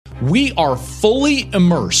We are fully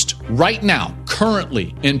immersed right now,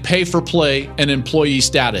 currently, in pay-for-play and employee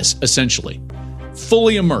status, essentially.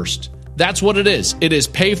 Fully immersed. That's what it is. It is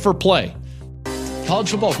pay-for-play.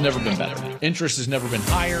 College football has never been better. Interest has never been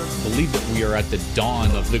higher. I believe that we are at the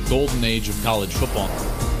dawn of the golden age of college football.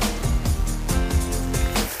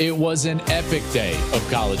 It was an epic day of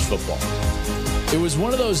college football. It was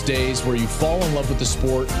one of those days where you fall in love with the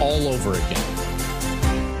sport all over again.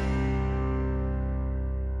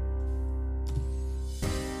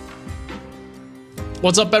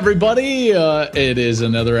 What's up, everybody? It is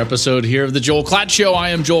another episode here of the Joel Klatt Show. I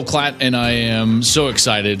am Joel Klatt, and I am so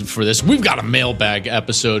excited for this. We've got a mailbag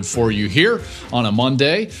episode for you here on a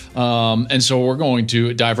Monday, and so we're going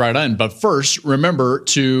to dive right in. But first, remember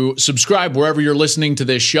to subscribe wherever you're listening to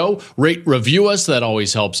this show. Rate, review us. That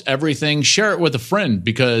always helps everything. Share it with a friend,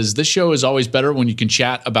 because this show is always better when you can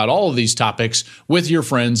chat about all of these topics with your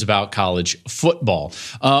friends about college football.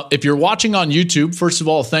 If you're watching on YouTube, first of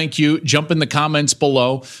all, thank you. Jump in the comments below.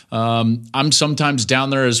 I'm sometimes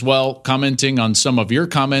down there as well, commenting on some of your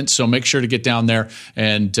comments, so make sure to get down there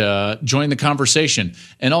and join the conversation.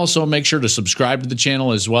 And also make sure to subscribe to the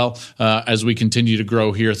channel as well as we continue to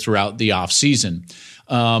grow here throughout the off season.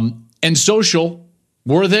 And social,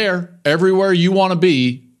 we're there everywhere you want to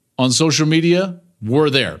be on social media. We're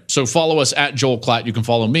there. So follow us at Joel Klatt. You can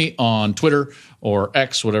follow me on Twitter or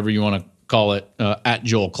X, whatever you want to call it, at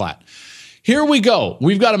Joel Klatt. Here we go.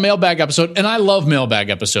 We've got a mailbag episode, and I love mailbag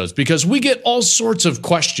episodes because we get all sorts of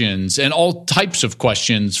questions and all types of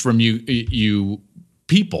questions from you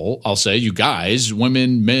people, I'll say, you guys,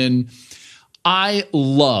 women, men. I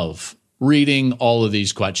love reading all of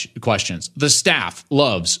these questions. The staff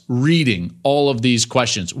loves reading all of these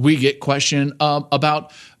questions. We get questions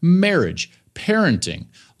about marriage, parenting,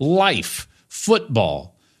 life,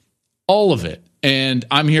 football, all of it, and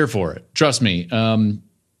I'm here for it. Trust me.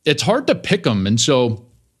 It's hard to pick them, and so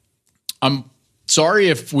I'm sorry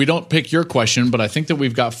if we don't pick your question, but I think that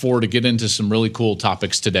we've got 4 to get into some really cool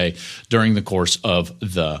topics today during the course of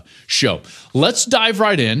the show. Let's dive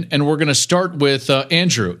right in, and we're going to start with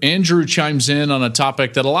Andrew. Andrew chimes in on a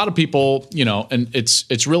topic that a lot of people, and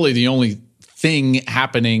it's really the only thing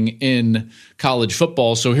happening in college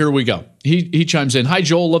football. So here we go. He chimes in. Hi,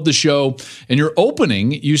 Joel. Love the show. In your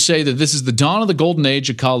opening, you say that this is the dawn of the golden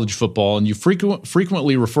age of college football, and you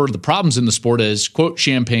frequently refer to the problems in the sport as, quote,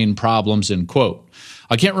 champagne problems, end quote.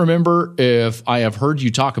 I can't remember if I have heard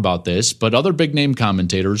you talk about this, but other big-name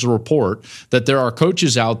commentators report that there are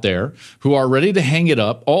coaches out there who are ready to hang it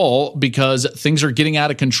up, all because things are getting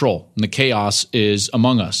out of control and the chaos is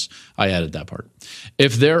among us. I added that part.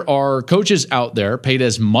 If there are coaches out there paid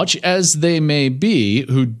as much as they may be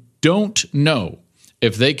who don't know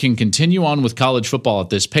if they can continue on with college football at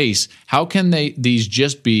this pace, how can these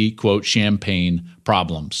just be, quote, champagne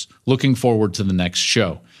problems? Looking forward to the next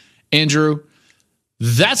show. Andrew,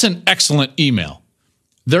 that's an excellent email.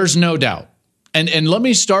 There's no doubt. And let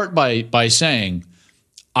me start by saying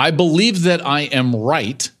I believe that I am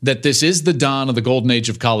right, that this is the dawn of the golden age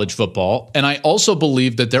of college football. And I also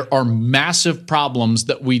believe that there are massive problems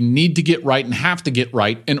that we need to get right and have to get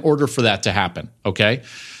right in order for that to happen. Okay?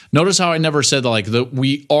 Notice how I never said that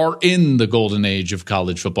we are in the golden age of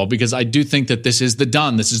college football, because I do think that this is the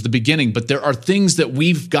dawn, this is the beginning, but there are things that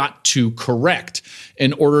we've got to correct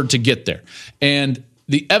in order to get there. And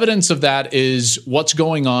the evidence of that is what's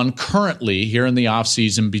going on currently here in the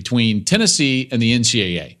offseason between Tennessee and the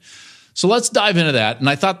NCAA. So let's dive into that. And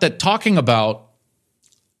I thought that talking about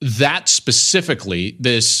that specifically,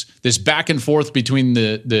 this back and forth between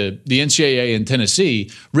the NCAA and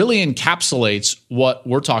Tennessee really encapsulates what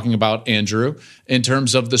we're talking about, Andrew, in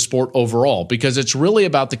terms of the sport overall, because it's really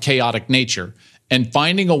about the chaotic nature and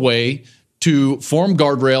finding a way to form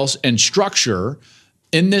guardrails and structure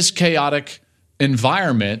in this chaotic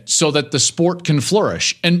environment so that the sport can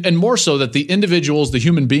flourish, and more so that the individuals, the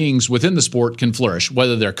human beings within the sport can flourish,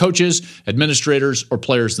 whether they're coaches, administrators, or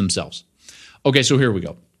players themselves. Okay, so here we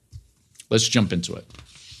go. Let's jump into it.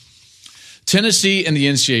 Tennessee and the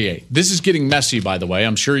NCAA. This is getting messy, by the way.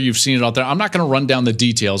 I'm sure you've seen it out there. I'm not going to run down the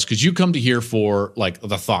details because you come to here for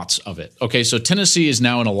the thoughts of it. Okay, so Tennessee is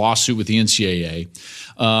now in a lawsuit with the NCAA.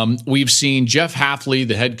 We've seen Jeff Hafley,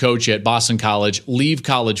 the head coach at Boston College, leave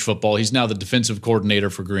college football. He's now the defensive coordinator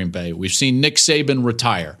for Green Bay. We've seen Nick Saban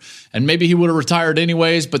retire. And maybe he would have retired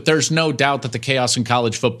anyways, but there's no doubt that the chaos in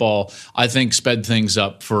college football, I think, sped things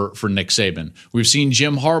up for Nick Saban. We've seen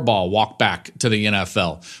Jim Harbaugh walk back to the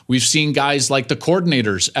NFL. We've seen guys like the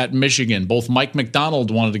coordinators at Michigan. Both Mike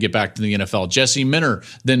McDonald wanted to get back to the NFL. Jesse Minter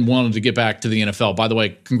then wanted to get back to the NFL. By the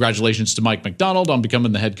way, congratulations to Mike McDonald on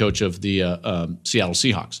becoming the head coach of the Seattle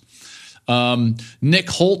Seahawks. Nick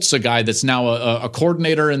Holt's a guy that's now a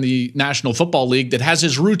coordinator in the National Football League that has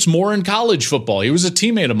his roots more in college football. He was a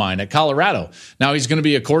teammate of mine at Colorado. Now he's going to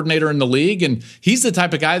be a coordinator in the league, and he's the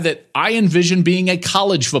type of guy that I envision being a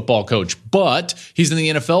college football coach. But he's in the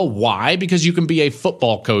NFL. Why? Because you can be a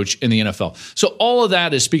football coach in the NFL. So all of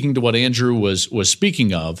that is speaking to what Andrew was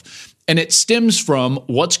speaking of. And it stems from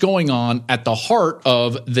what's going on at the heart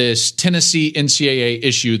of this Tennessee NCAA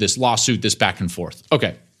issue, this lawsuit, this back and forth.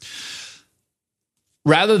 Okay.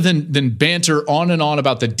 Rather than banter on and on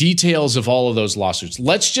about the details of all of those lawsuits,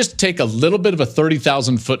 let's just take a little bit of a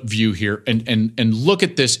 30,000-foot view here and look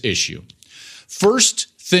at this issue.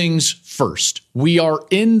 First things first, we are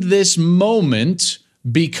in this moment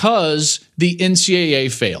because the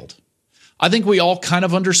NCAA failed. I think we all kind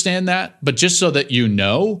of understand that, but just so that you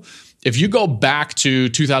know, if you go back to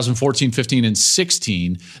 2014, 15, and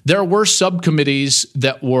 16, there were subcommittees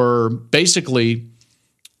that were basically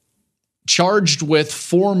charged with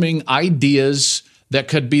forming ideas that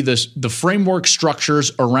could be the framework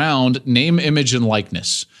structures around name, image, and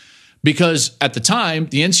likeness. Because at the time,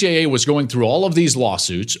 the NCAA was going through all of these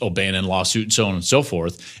lawsuits, O'Bannon lawsuit, and so on and so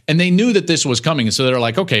forth, and they knew that this was coming. And so they're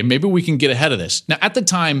like, okay, maybe we can get ahead of this. Now, at the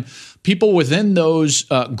time, people within those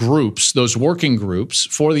groups, those working groups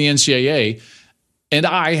for the NCAA, and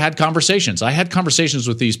I had conversations. I had conversations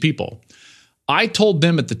with these people. I told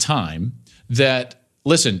them at the time that,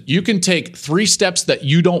 listen, you can take 3 steps that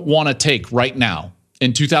you don't want to take right now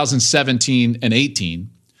in 2017 and 18,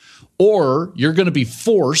 or you're going to be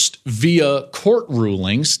forced via court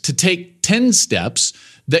rulings to take 10 steps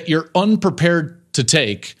that you're unprepared to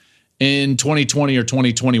take in 2020 or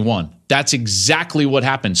 2021. That's exactly what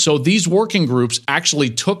happened. So these working groups actually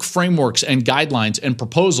took frameworks and guidelines and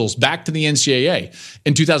proposals back to the NCAA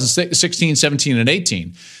in 2016, 17, and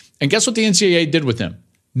 18. And guess what the NCAA did with them?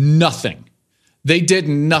 Nothing. They did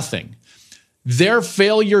nothing. Their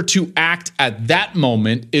failure to act at that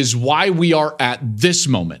moment is why we are at this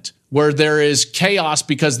moment, where there is chaos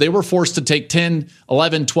because they were forced to take 10,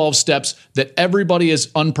 11, 12 steps that everybody is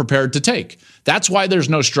unprepared to take. That's why there's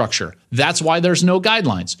no structure. That's why there's no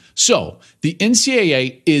guidelines. So the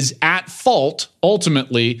NCAA is at fault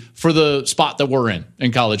ultimately for the spot that we're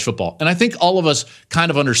in college football. And I think all of us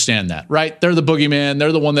kind of understand that, right? They're the boogeyman.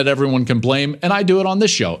 They're the one that everyone can blame. And I do it on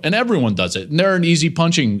this show, and everyone does it. And they're an easy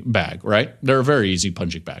punching bag, right? They're a very easy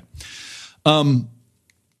punching bag.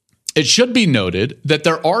 It should be noted that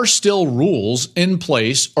there are still rules in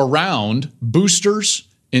place around boosters,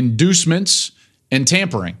 inducements, and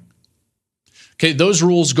tampering. Okay, those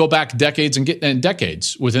rules go back decades and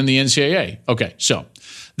decades within the NCAA. Okay, so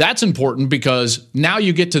that's important because now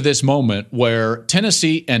you get to this moment where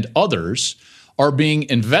Tennessee and others are being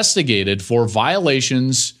investigated for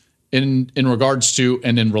violations in regards to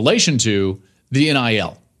and in relation to the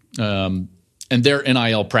NIL and their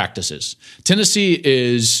NIL practices. Tennessee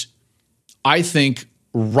is, I think,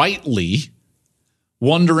 rightly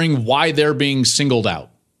wondering why they're being singled out.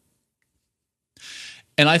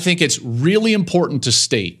 And I think it's really important to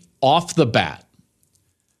state off the bat,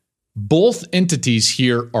 both entities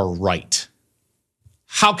here are right.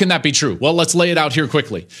 How can that be true? Well, let's lay it out here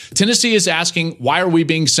quickly. Tennessee is asking, why are we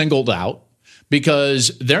being singled out?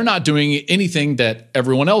 Because they're not doing anything that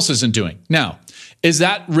everyone else isn't doing. Now, is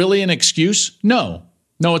that really an excuse? No,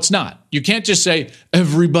 it's not. You can't just say,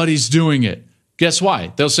 everybody's doing it. Guess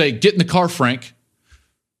why? They'll say, get in the car, Frank,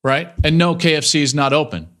 right? And no, KFC is not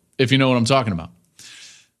open, if you know what I'm talking about.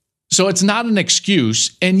 So it's not an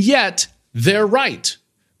excuse, and yet they're right.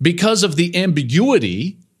 Because of the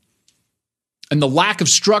ambiguity and the lack of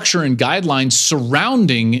structure and guidelines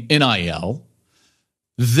surrounding NIL,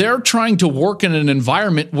 they're trying to work in an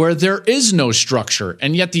environment where there is no structure,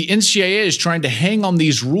 and yet the NCAA is trying to hang on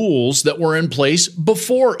these rules that were in place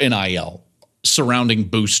before NIL, surrounding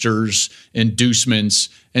boosters, inducements,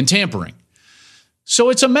 and tampering. So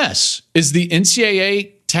it's a mess. Is the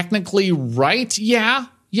NCAA technically right?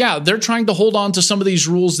 Yeah, they're trying to hold on to some of these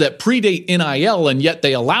rules that predate NIL, and yet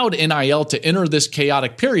they allowed NIL to enter this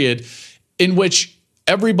chaotic period in which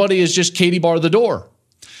everybody is just Katie bar the door.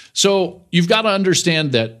 So you've got to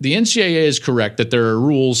understand that the NCAA is correct that there are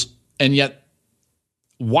rules, and yet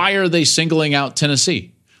why are they singling out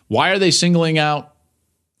Tennessee? Why are they singling out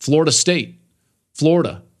Florida State,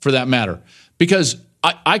 Florida, for that matter? Because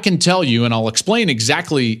I can tell you, and I'll explain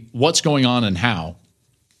exactly what's going on and how.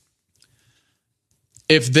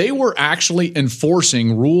 If they were actually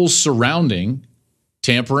enforcing rules surrounding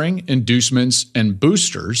tampering, inducements, and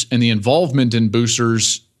boosters, and the involvement in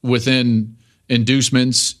boosters within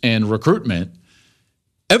inducements and recruitment,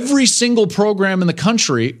 every single program in the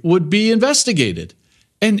country would be investigated.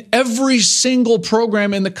 And every single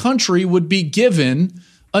program in the country would be given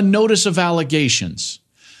a notice of allegations.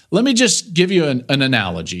 Let me just give you an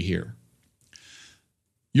analogy here.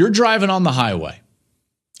 You're driving on the highway,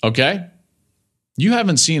 okay? You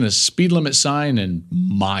haven't seen a speed limit sign in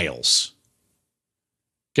miles.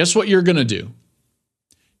 Guess what you're going to do?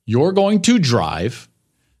 You're going to drive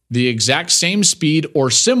the exact same speed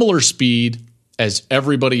or similar speed as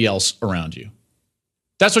everybody else around you.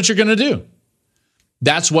 That's what you're going to do.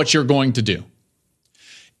 That's what you're going to do.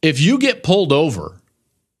 If you get pulled over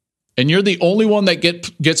and you're the only one that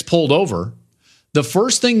gets pulled over, the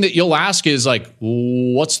first thing that you'll ask is like,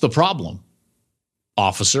 what's the problem,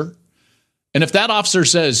 officer? And if that officer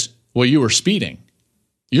says, well, you were speeding,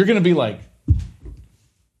 you're going to be like,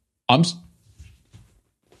 I'm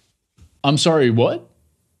sorry, what?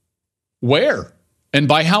 Where? And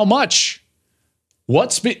by how much?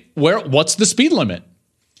 What's the speed limit?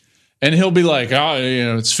 And he'll be like,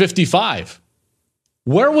 it's 55.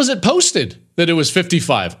 Where was it posted that it was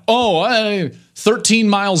 55? 13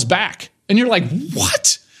 miles back. And you're like,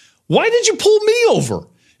 what? Why did you pull me over?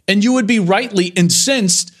 And you would be rightly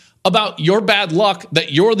incensed about your bad luck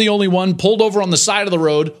that you're the only one pulled over on the side of the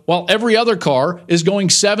road while every other car is going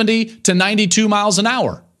 70 to 92 miles an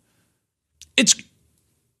hour.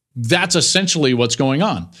 That's essentially what's going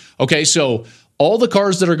on. Okay, so all the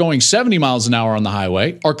cars that are going 70 miles an hour on the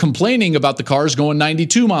highway are complaining about the cars going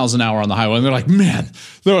 92 miles an hour on the highway. And they're like, man,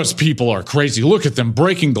 those people are crazy. Look at them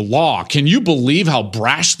breaking the law. Can you believe how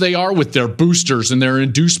brash they are with their boosters and their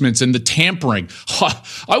inducements and the tampering?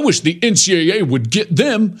 I wish the NCAA would get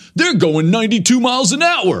them. They're going 92 miles an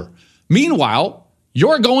hour. Meanwhile,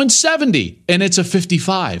 you're going 70 and it's a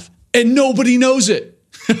 55 and nobody knows it.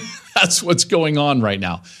 That's what's going on right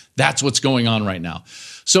now. That's what's going on right now.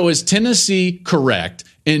 So is Tennessee correct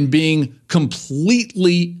in being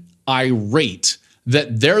completely irate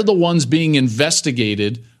that they're the ones being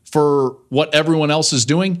investigated for what everyone else is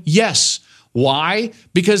doing? Yes. Why?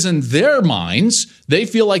 Because in their minds, they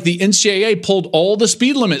feel like the NCAA pulled all the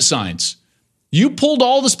speed limit signs. You pulled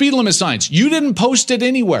all the speed limit signs. You didn't post it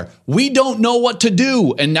anywhere. We don't know what to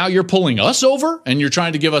do. And now you're pulling us over and you're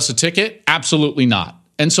trying to give us a ticket? Absolutely not.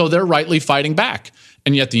 And so they're rightly fighting back.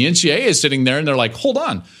 And yet the NCAA is sitting there and they're like, hold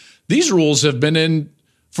on, these rules have been in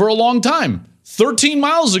for a long time. 13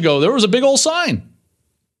 miles ago, there was a big old sign.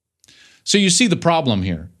 So you see the problem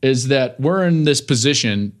here is that we're in this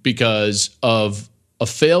position because of a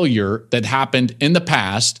failure that happened in the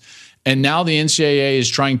past. And now the NCAA is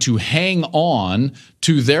trying to hang on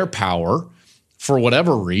to their power for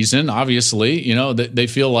whatever reason. Obviously, they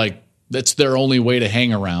feel like that's their only way to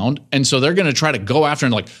hang around. And so they're going to try to go after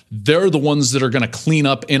and they're the ones that are going to clean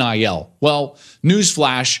up NIL. Well,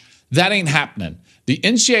 newsflash, that ain't happening. The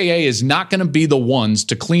NCAA is not going to be the ones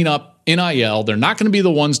to clean up NIL. They're not going to be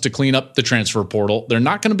the ones to clean up the transfer portal. They're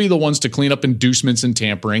not going to be the ones to clean up inducements and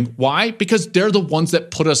tampering. Why? Because they're the ones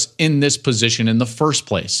that put us in this position in the first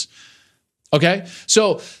place. Okay?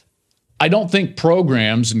 So I don't think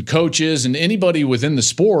programs and coaches and anybody within the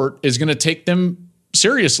sport is going to take them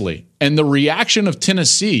seriously. And the reaction of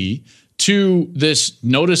Tennessee to this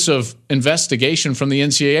notice of investigation from the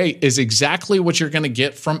NCAA is exactly what you're going to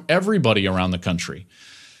get from everybody around the country.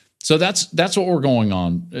 So that's what we're going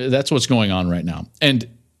on. That's what's going on right now. And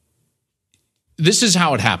this is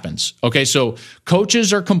how it happens. Okay, so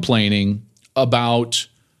coaches are complaining about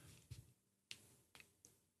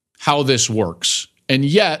how this works. And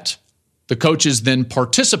yet the coaches then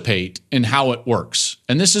participate in how it works.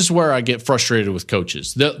 And this is where I get frustrated with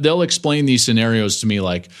coaches. They'll explain these scenarios to me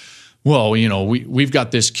like, well, we've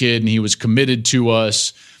got this kid and he was committed to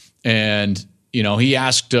us and, he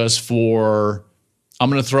asked us for, I'm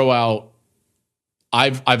going to throw out,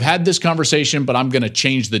 I've had this conversation, but I'm going to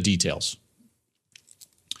change the details.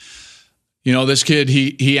 This kid,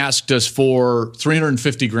 he asked us for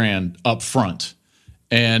 $350,000 up front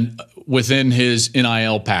and within his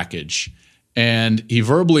NIL package. And he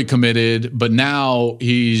verbally committed, but now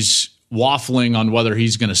he's waffling on whether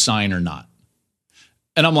he's going to sign or not.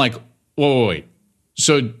 And I'm like, wait.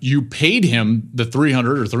 So you paid him the $300,000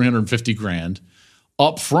 or $350,000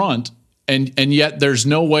 up front, and yet there's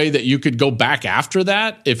no way that you could go back after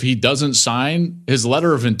that if he doesn't sign his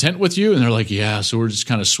letter of intent with you. And they're like, yeah, so we're just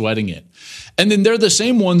kind of sweating it. And then they're the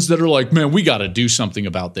same ones that are like, man, we got to do something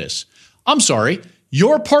about this. I'm sorry,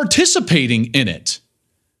 you're participating in it.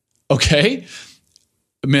 Okay,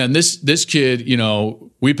 man, this kid,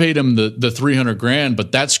 we paid him the $300,000,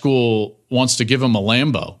 but that school wants to give him a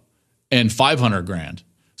Lambo and $500,000.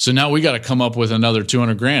 So now we got to come up with another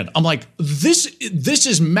 $200,000. I'm like, this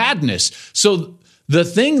is madness. So the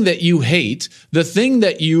thing that you hate, the thing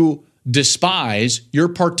that you despise you're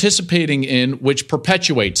participating in, which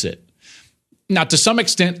perpetuates it. Now, to some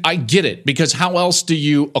extent, I get it, because how else do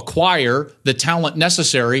you acquire the talent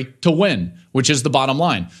necessary to win, which is the bottom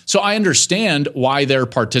line? So I understand why they're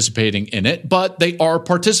participating in it, but they are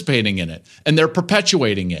participating in it and they're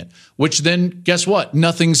perpetuating it, which then guess what?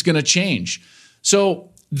 Nothing's going to change.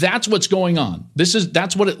 So that's what's going on.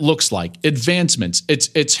 That's what it looks like. Advancements,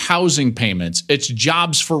 it's housing payments, it's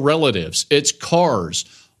jobs for relatives, it's cars,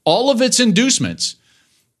 all of its inducements,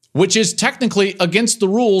 which is technically against the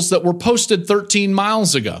rules that were posted 13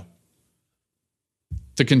 miles ago.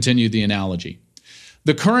 To continue the analogy,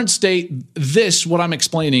 the current state, what I'm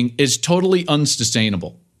explaining, is totally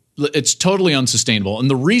unsustainable. It's totally unsustainable. And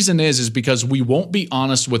the reason is because we won't be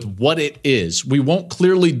honest with what it is. We won't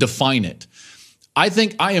clearly define it. I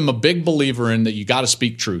think I am a big believer in that you got to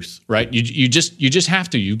speak truth, right? You just have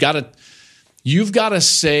to. You've got to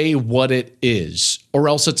say what it is, or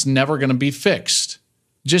else it's never going to be fixed.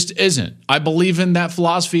 Just isn't. I believe in that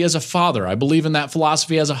philosophy as a father. I believe in that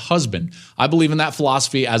philosophy as a husband. I believe in that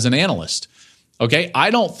philosophy as an analyst. Okay?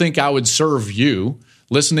 I don't think I would serve you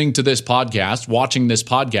listening to this podcast, watching this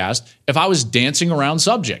podcast, if I was dancing around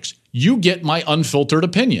subjects. You get my unfiltered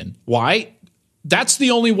opinion. Why? That's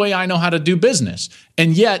the only way I know how to do business.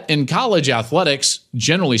 And yet in college athletics,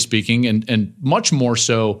 generally speaking, and much more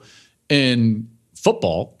so in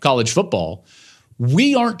football, college football,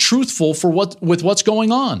 we aren't truthful with what's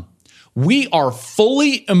going on. We are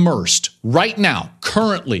fully immersed right now,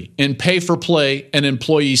 currently, in pay for play and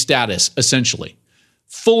employee status, essentially.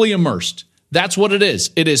 Fully immersed. That's what it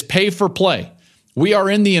is. It is pay for play. We are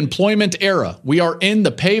in the employment era. We are in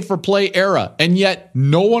the pay for play era. And yet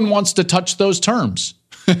no one wants to touch those terms.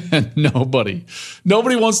 Nobody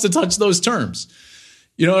wants to touch those terms.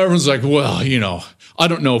 Everyone's like, well, I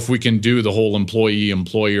don't know if we can do the whole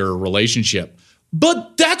employee-employer relationship.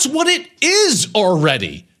 But that's what it is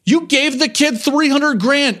already. You gave the kid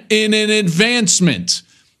 $300,000 in an advancement.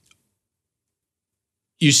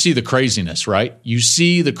 You see the craziness, right? You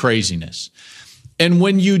see the craziness. And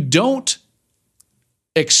when you don't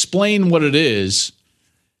explain what it is,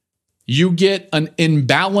 you get an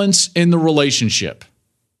imbalance in the relationship.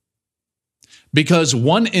 Because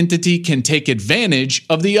one entity can take advantage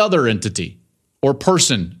of the other entity or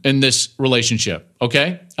person in this relationship,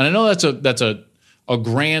 okay? And I know that's a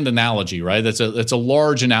grand analogy, right? That's a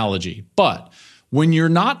large analogy. But when you're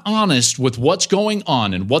not honest with what's going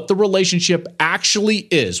on and what the relationship actually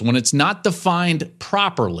is, when it's not defined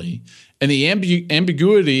properly and the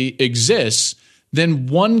ambiguity exists, then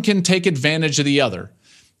one can take advantage of the other.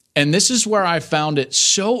 And this is where I found it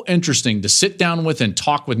so interesting to sit down with and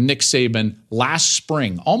talk with Nick Saban last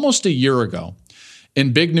spring, almost a year ago,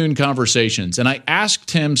 in Big Noon Conversations. And I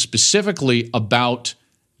asked him specifically about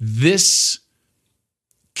this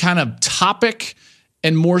kind of topic,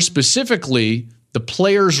 and more specifically, the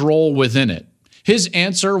player's role within it. His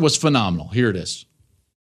answer was phenomenal. Here it is.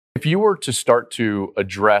 If you were to start to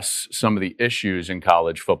address some of the issues in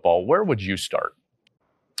college football, where would you start?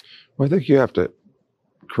 Well, I think you have to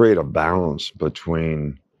create a balance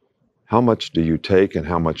between how much do you take and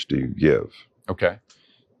how much do you give. Okay.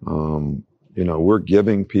 We're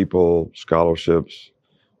giving people scholarships.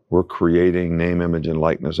 We're creating name, image, and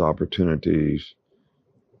likeness opportunities.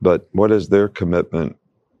 But what is their commitment?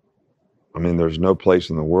 I mean, there's no place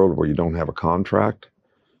in the world where you don't have a contract.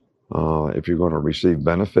 If you're going to receive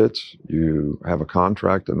benefits, you have a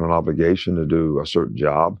contract and an obligation to do a certain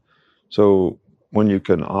job. So when you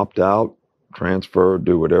can opt out, transfer,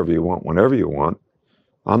 do whatever you want, whenever you want,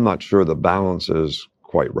 I'm not sure the balance is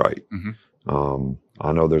quite right. Mm-hmm.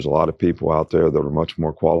 I know there's a lot of people out there that are much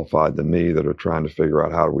more qualified than me that are trying to figure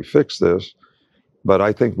out how do we fix this. But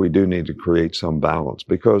I think we do need to create some balance,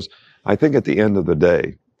 because I think at the end of the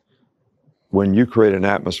day, when you create an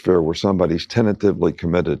atmosphere where somebody's tentatively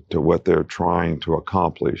committed to what they're trying to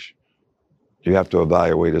accomplish, you have to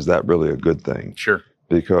evaluate, is that really a good thing? Sure.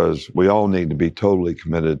 Because we all need to be totally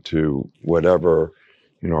committed to whatever,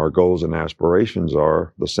 our goals and aspirations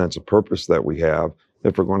are, the sense of purpose that we have,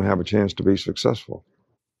 if we're going to have a chance to be successful.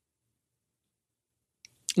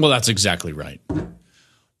 Well, that's exactly right.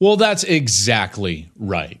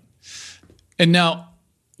 And now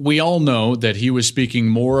we all know that he was speaking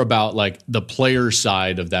more about like the player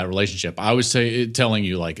side of that relationship. I was telling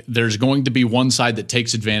you, like, there's going to be one side that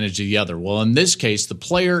takes advantage of the other. Well, in this case, the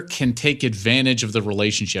player can take advantage of the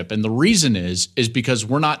relationship. And the reason is because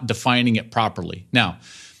we're not defining it properly. Now,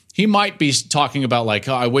 he might be talking about like,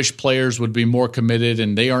 I wish players would be more committed,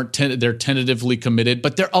 and they're tentatively committed,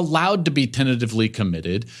 but they're allowed to be tentatively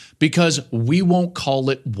committed because we won't call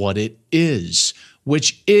it what it is,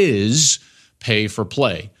 which is pay for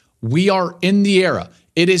play. We are in the era.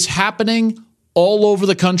 It is happening all over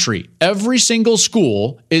the country. Every single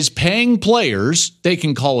school is paying players. They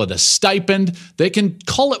can call it a stipend. They can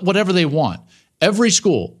call it whatever they want. Every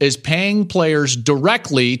school is paying players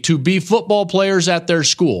directly to be football players at their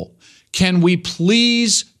school. Can we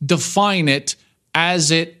please define it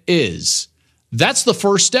as it is? That's the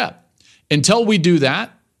first step. Until we do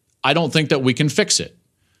that, I don't think that we can fix it.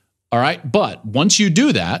 All right. But once you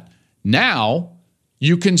do that, now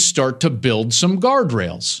you can start to build some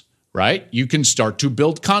guardrails, right? You can start to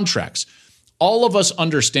build contracts. All of us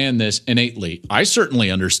understand this innately. I certainly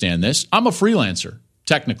understand this. I'm a freelancer,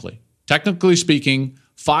 technically. Technically speaking,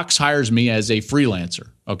 Fox hires me as a freelancer,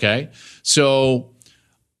 okay? So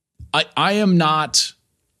I am not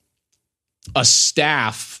a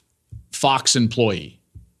staff Fox employee.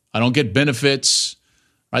 I don't get benefits,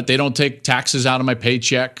 right? They don't take taxes out of my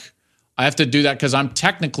paycheck. I have to do that because I'm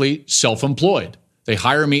technically self-employed. They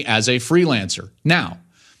hire me as a freelancer. Now,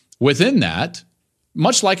 within that,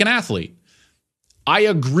 much like an athlete, I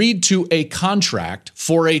agreed to a contract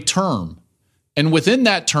for a term. And within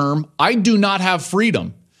that term, I do not have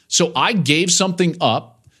freedom. So I gave something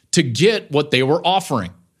up to get what they were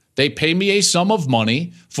offering. They pay me a sum of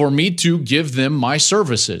money for me to give them my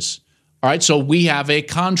services. All right, so we have a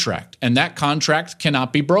contract, and that contract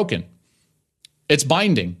cannot be broken. It's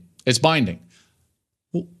binding. It's binding.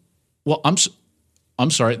 Well,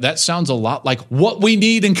 I'm sorry. That sounds a lot like what we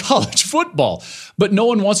need in college football. But no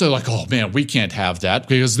one wants to oh, man, we can't have that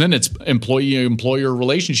because then it's employee-employer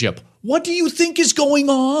relationship. What do you think is going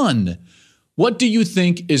on? What do you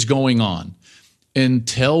think is going on?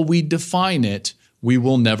 Until we define it, we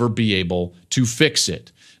will never be able to fix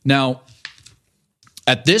it. Now,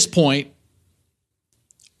 at this point,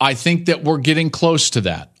 I think that we're getting close to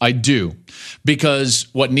that. I do. Because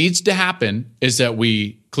what needs to happen is that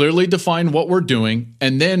we clearly define what we're doing,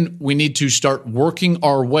 and then we need to start working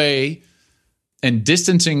our way and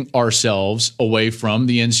distancing ourselves away from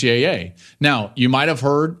the NCAA. Now, you might have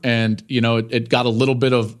heard, and it got a little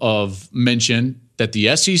bit of mention that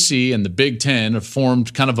the SEC and the Big Ten have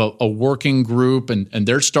formed kind of a working group, and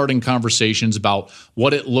they're starting conversations about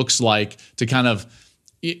what it looks like to kind of,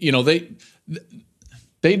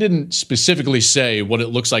 they didn't specifically say what it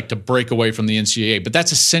looks like to break away from the NCAA, but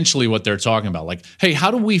that's essentially what they're talking about. Like, hey,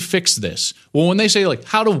 how do we fix this? Well, when they say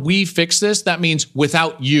how do we fix this? That means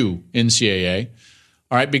without you, NCAA.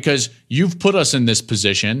 All right, because you've put us in this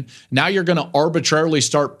position. Now you're going to arbitrarily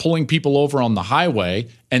start pulling people over on the highway,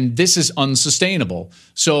 and this is unsustainable.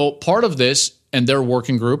 So part of this and their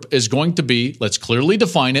working group is going to be, let's clearly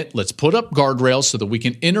define it. Let's put up guardrails so that we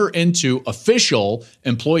can enter into official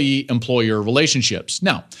employee-employer relationships.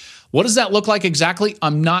 Now, what does that look like exactly?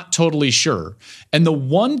 I'm not totally sure. And the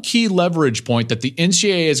one key leverage point that the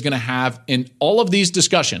NCAA is going to have in all of these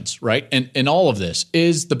discussions, right, and in all of this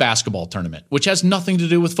is the basketball tournament, which has nothing to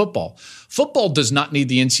do with football. Football does not need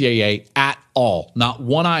the NCAA at all, not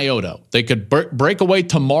one iota. They could break away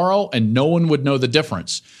tomorrow and no one would know the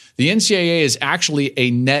difference. The NCAA is actually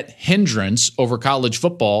a net hindrance over college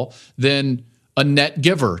football than a net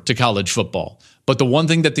giver to college football. But the one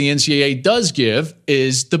thing that the NCAA does give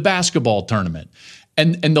is the basketball tournament.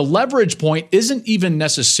 And the leverage point isn't even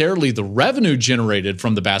necessarily the revenue generated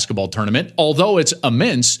from the basketball tournament, although it's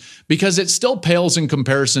immense, because it still pales in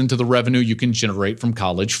comparison to the revenue you can generate from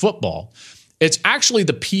college football. It's actually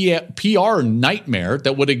the PR nightmare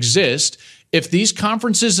that would exist if these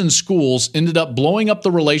conferences and schools ended up blowing up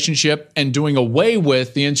the relationship and doing away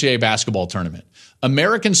with the NCAA basketball tournament.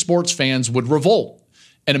 American sports fans would revolt,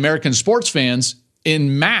 and American sports fans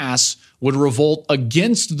en masse would revolt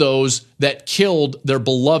against those that killed their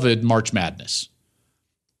beloved March Madness.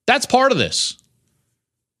 That's part of this.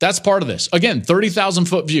 That's part of this. Again,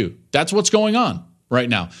 30,000-foot view. That's what's going on right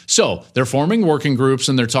now. So they're forming working groups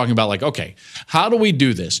and they're talking about okay, how do we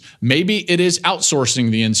do this? Maybe it is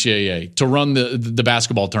outsourcing the NCAA to run the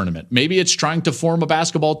basketball tournament. Maybe it's trying to form a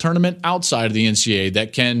basketball tournament outside of the NCAA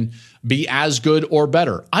that can be as good or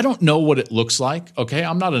better. I don't know what it looks like. Okay,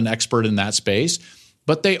 I'm not an expert in that space.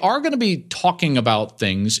 But they are going to be talking about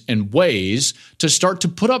things and ways to start to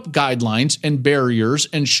put up guidelines and barriers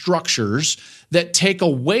and structures that take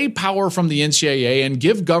away power from the NCAA and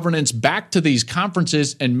give governance back to these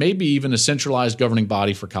conferences and maybe even a centralized governing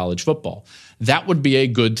body for college football. That would be a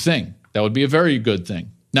good thing. That would be a very good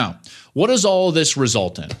thing. Now, what does all of this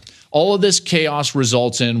result in? All of this chaos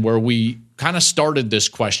results in where we kind of started this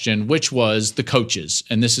question, which was the coaches.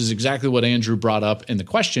 And this is exactly what Andrew brought up in the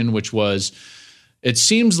question, which was, it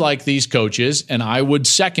seems like these coaches, and I would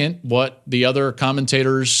second what the other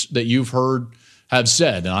commentators that you've heard have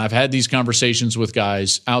said, and I've had these conversations with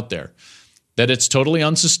guys out there. that it's totally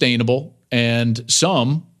unsustainable, and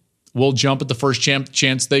some will jump at the first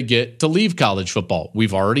chance they get to leave college football.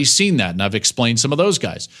 We've already seen that, and I've explained some of those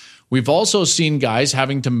guys. We've also seen guys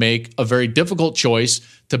having to make a very difficult choice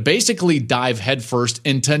to basically dive headfirst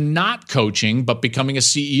into not coaching, but becoming a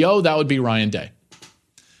CEO. That would be Ryan Day.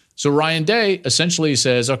 So Ryan Day essentially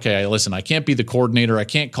says, okay, listen, I can't be the coordinator. I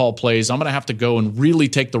can't call plays. I'm going to have to go and really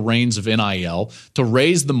take the reins of NIL to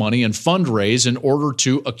raise the money and fundraise in order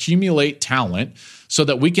to accumulate talent so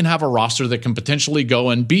that we can have a roster that can potentially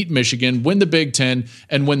go and beat Michigan, win the Big Ten,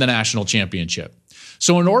 and win the national championship.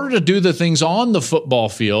 So in order to do the things on the football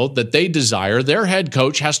field that they desire, their head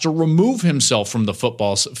coach has to remove himself from the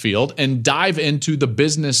football field and dive into the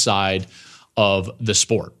business side of the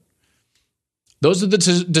sport. Those are the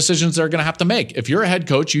decisions they're going to have to make. If you're a head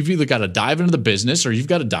coach, you've either got to dive into the business or you've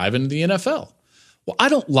got to dive into the NFL. Well, I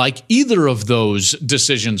don't like either of those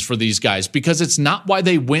decisions for these guys because it's not why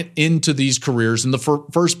they went into these careers in the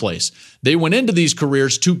first place. They went into these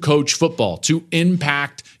careers to coach football, to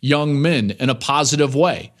impact young men in a positive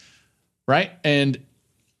way, right? And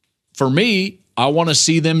for me, I want to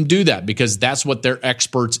see them do that because that's what they're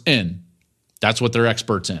experts in. That's what they're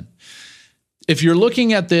experts in. If you're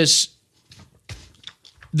looking at this,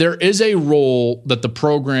 there is a role that the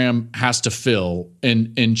program has to fill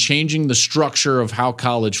in changing the structure of how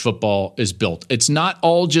college football is built. It's not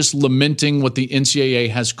all just lamenting what the NCAA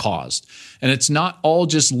has caused. And it's not all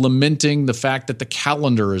just lamenting the fact that the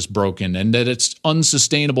calendar is broken and that it's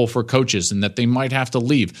unsustainable for coaches and that they might have to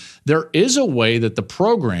leave. There is a way that the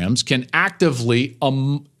programs can actively,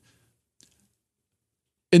 in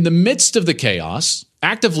the midst of the chaos,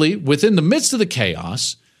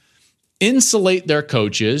 insulate their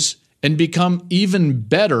coaches and become even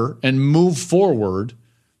better and move forward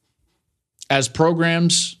as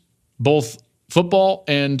programs, both football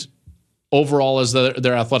and overall as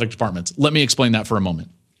their athletic departments. Let me explain that for a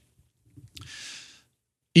moment.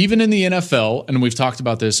 Even in the NFL, and we've talked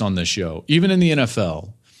about this on this show, even in the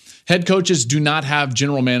NFL, head coaches do not have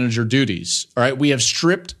general manager duties. All right, we have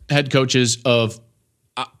stripped head coaches of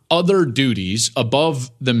other duties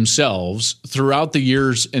above themselves throughout the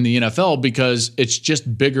years in the NFL because it's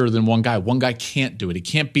just bigger than one guy. One guy can't do it. He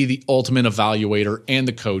can't be the ultimate evaluator and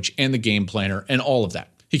the coach and the game planner and all of that.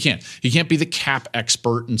 He can't. He can't be the cap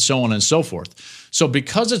expert and so on and so forth. So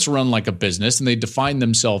because it's run like a business and they define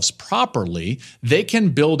themselves properly, they can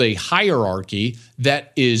build a hierarchy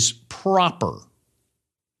that is proper.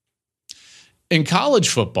 In college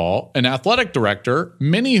football, an athletic director,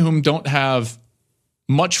 many of whom don't have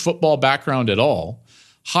much football background at all,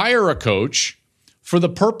 hire a coach for the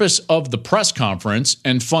purpose of the press conference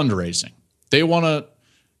and fundraising. They want to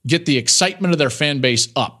get the excitement of their fan base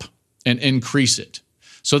up and increase it.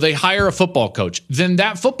 So they hire a football coach. Then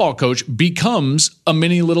that football coach becomes a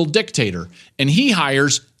mini little dictator, and he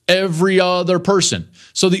hires every other person.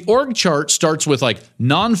 So the org chart starts with like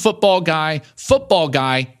non-football guy, football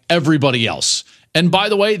guy, everybody else. And by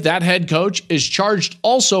the way, that head coach is charged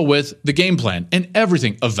also with the game plan and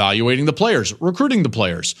everything, evaluating the players, recruiting the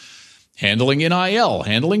players, handling NIL,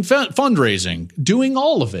 handling fundraising, doing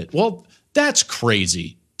all of it. Well, that's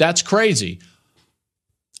crazy. That's crazy.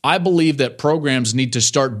 I believe that programs need to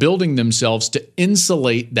start building themselves to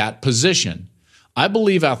insulate that position. I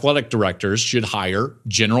believe athletic directors should hire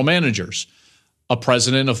general managers, a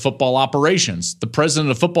president of football operations. The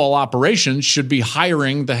president of football operations should be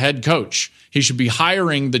hiring the head coach. He should be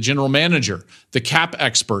hiring the general manager, the cap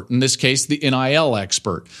expert, in this case, the NIL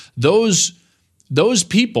expert. Those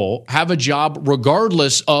people have a job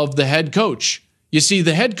regardless of the head coach. You see,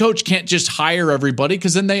 the head coach can't just hire everybody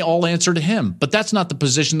because then they all answer to him. But that's not the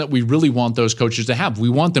position that we really want those coaches to have. We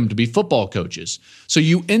want them to be football coaches. So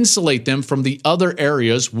you insulate them from the other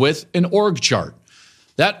areas with an org chart.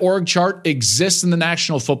 That org chart exists in the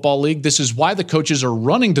National Football League. This is why the coaches are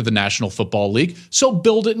running to the National Football League. So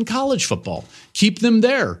build it in college football. Keep them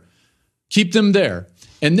there. Keep them there.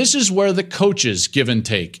 And this is where the coaches' give and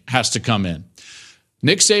take has to come in.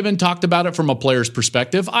 Nick Saban talked about it from a player's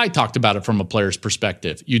perspective. I talked about it from a player's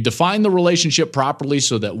perspective. You define the relationship properly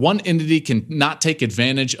so that one entity can not take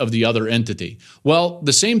advantage of the other entity. Well,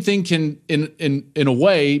 the same thing can, in a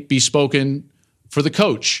way, be spoken for the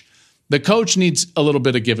coach. The coach needs a little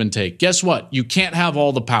bit of give and take. Guess what? You can't have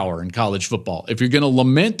all the power in college football. If you're going to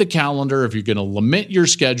lament the calendar, if you're going to lament your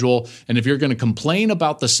schedule, and if you're going to complain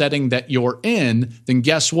about the setting that you're in, then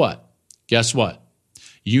guess what? Guess what?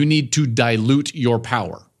 You need to dilute your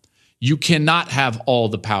power. You cannot have all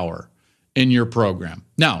the power in your program.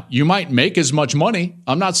 Now, you might make as much money.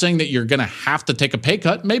 I'm not saying that you're going to have to take a pay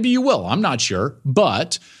cut. Maybe you will. I'm not sure.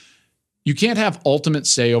 But you can't have ultimate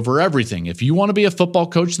say over everything. If you want to be a football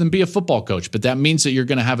coach, then be a football coach. But that means that you're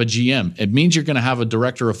going to have a GM. It means you're going to have a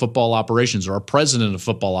director of football operations or a president of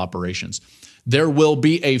football operations. There will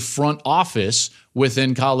be a front office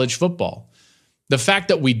within college football. The fact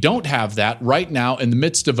that we don't have that right now in the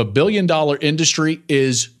midst of $1 billion industry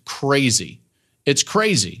is crazy. It's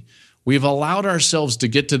crazy. We've allowed ourselves to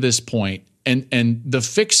get to this point, and the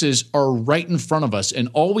fixes are right in front of us. And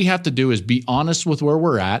all we have to do is be honest with where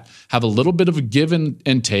we're at, have a little bit of a give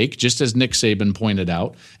and take, just as Nick Saban pointed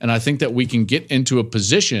out. And I think that we can get into a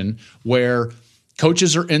position where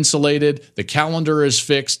coaches are insulated, the calendar is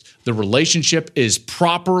fixed, the relationship is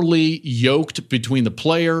properly yoked between the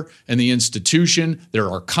player and the institution.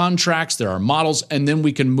 There are contracts, there are models, and then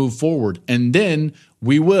we can move forward. And then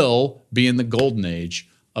we will be in the golden age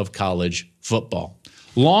of college football.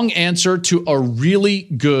 Long answer to a really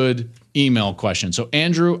good email question. So,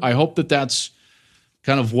 Andrew, I hope that that's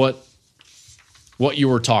kind of what you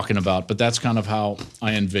were talking about, but that's kind of how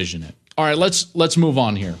I envision it. All right, let's move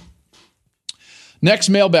on here. Next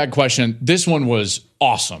mailbag question. This one was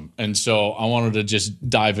awesome, and so I wanted to just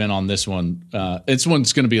dive in on this one. This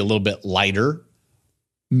one's going to be a little bit lighter,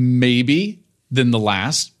 maybe, than the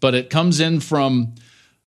last, but it comes in from,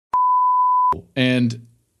 and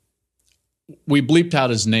we bleeped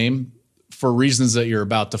out his name for reasons that you're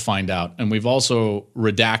about to find out, and we've also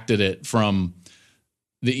redacted it from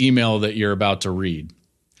the email that you're about to read.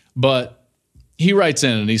 But he writes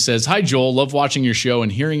in and he says, "Hi, Joel. Love watching your show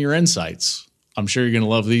and hearing your insights. I'm sure you're going to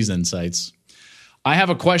love these insights. I have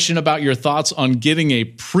a question about your thoughts on getting a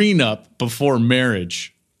prenup before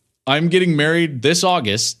marriage. I'm getting married this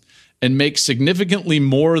August and make significantly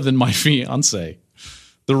more than my fiance.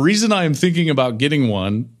 The reason I am thinking about getting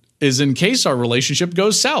one is in case our relationship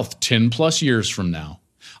goes south 10 plus years from now.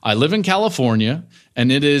 I live in California,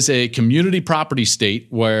 and it is a community property state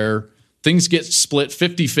where things get split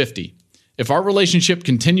 50-50. If our relationship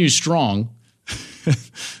continues strong,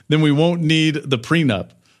 then we won't need the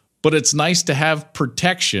prenup, but it's nice to have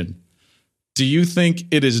protection. Do you think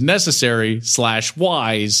it is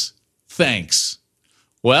necessary/wise? Thanks."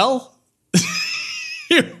 Well,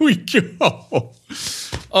 here we go.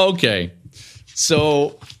 Okay.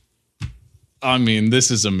 So, I mean,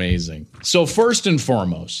 this is amazing. So first and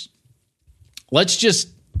foremost, I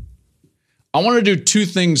want to do two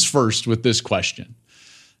things first with this question.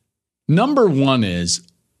 Number one is,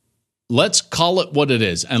 let's call it what it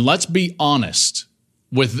is, and let's be honest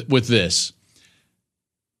with this.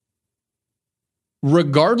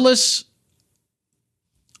 Regardless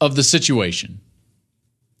of the situation,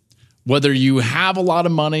 whether you have a lot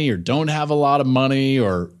of money or don't have a lot of money,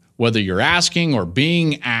 or whether you're asking or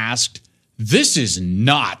being asked, this is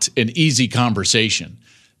not an easy conversation.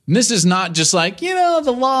 And this is not just like,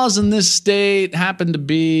 the laws in this state happen to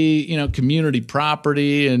be, community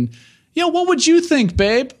property, and what would you think,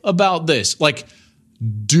 babe, about this? Like,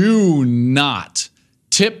 do not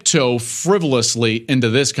tiptoe frivolously into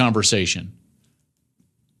this conversation.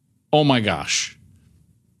 Oh my gosh.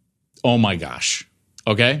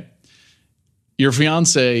 Okay? Your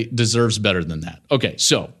fiance deserves better than that. Okay,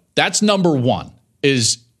 so that's number one,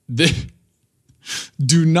 is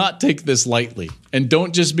do not take this lightly. And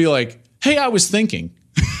don't just be like, hey, I was thinking.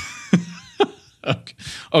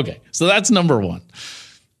 Okay, so that's number one.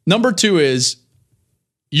 Number two is,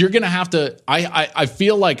 you're going to have to, I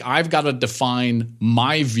feel like I've got to define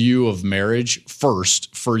my view of marriage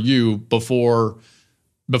first for you before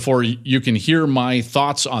you can hear my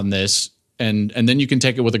thoughts on this, and then you can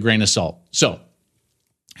take it with a grain of salt. So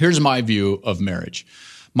here's my view of marriage.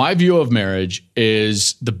 My view of marriage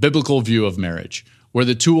is the biblical view of marriage, where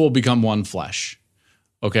the two will become one flesh.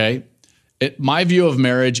 Okay? My view of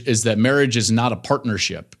marriage is that marriage is not a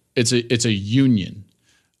partnership. It's a union.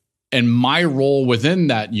 And my role within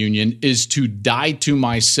that union is to die to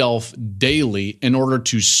myself daily in order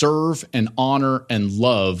to serve and honor and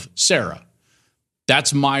love Sarah.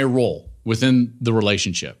 That's my role within the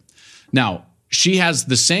relationship. Now, she has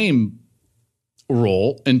the same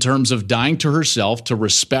role in terms of dying to herself to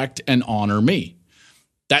respect and honor me.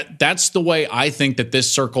 That's the way I think that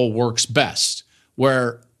this circle works best,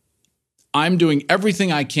 where I'm doing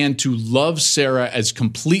everything I can to love Sarah as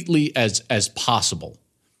completely as possible.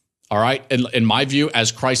 All right. And in my view,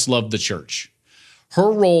 as Christ loved the church, her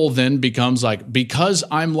role then becomes like, because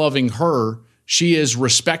I'm loving her, she is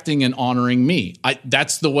respecting and honoring me.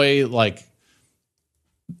 That's the way, like,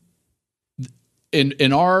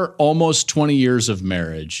 in our almost 20 years of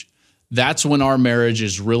marriage, that's when our marriage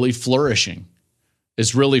is really flourishing.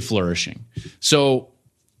 It's really flourishing. So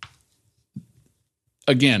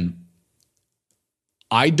again,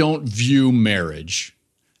 I don't view marriage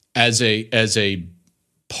as a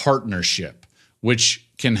partnership, which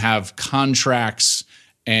can have contracts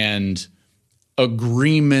and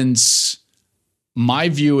agreements. My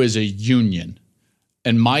view is a union,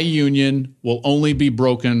 and my union will only be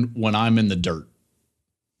broken when I'm in the dirt.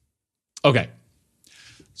 Okay.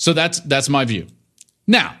 So that's my view.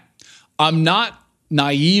 Now, I'm not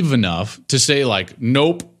naive enough to say like,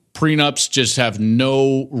 nope, prenups just have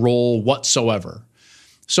no role whatsoever.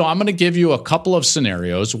 So I'm going to give you a couple of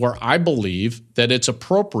scenarios where I believe that it's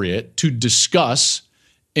appropriate to discuss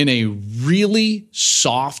in a really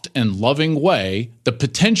soft and loving way the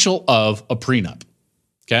potential of a prenup.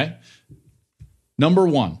 Okay? Number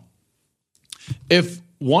one, if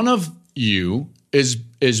one of you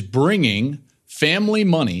is bringing family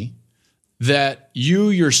money that you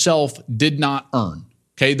yourself did not earn.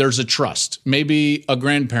 Okay, there's a trust. Maybe a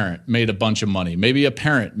grandparent made a bunch of money. Maybe a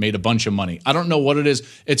parent made a bunch of money. I don't know what it is.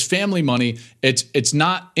 It's family money. It's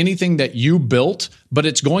not anything that you built, but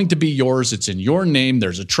it's going to be yours. It's in your name.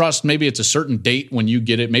 There's a trust. Maybe it's a certain date when you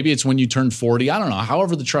get it. Maybe it's when you turn 40. I don't know.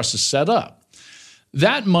 However the trust is set up.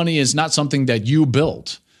 That money is not something that you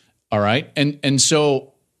built. All right. And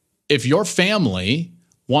so if your family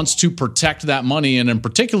wants to protect that money, and in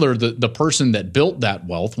particular, the person that built that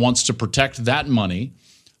wealth wants to protect that money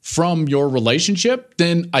from your relationship,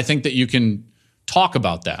 then I think that you can talk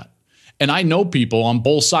about that. And I know people on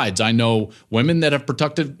both sides. I know women that have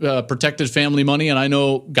protected family money, and I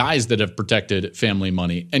know guys that have protected family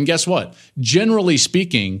money. And guess what? Generally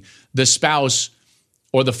speaking, the spouse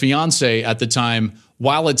or the fiance at the time,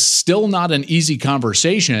 while it's still not an easy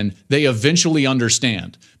conversation, they eventually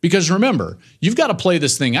understand. Because remember, you've got to play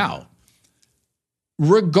this thing out.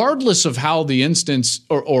 Regardless of how the instance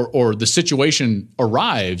or the situation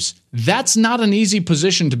arrives, that's not an easy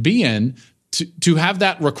position to be in to have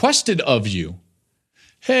that requested of you.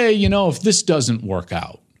 Hey, if this doesn't work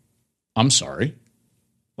out, I'm sorry.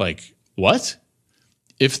 Like, what?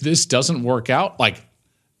 If this doesn't work out, like,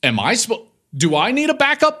 do I need a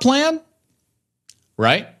backup plan?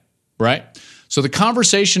 Right? So the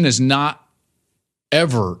conversation is not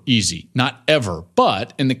ever easy, not ever.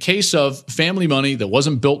 But in the case of family money that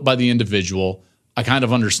wasn't built by the individual, I kind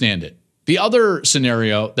of understand it. The other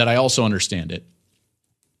scenario that I also understand it,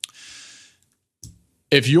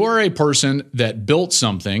 if you're a person that built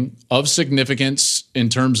something of significance in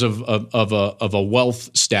terms of a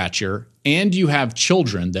wealth stature, and you have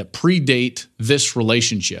children that predate this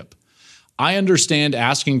relationship, I understand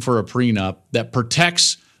asking for a prenup that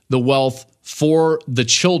protects the wealth for the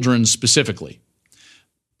children specifically.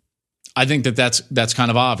 I think that's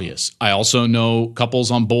kind of obvious. I also know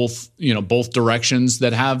couples on both directions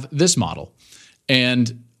that have this model.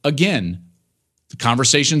 And again, the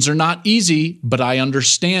conversations are not easy, but I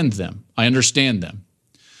understand them. And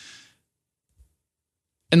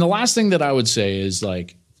the last thing that I would say is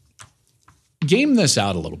like, game this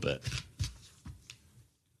out a little bit.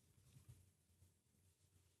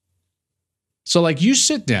 So like you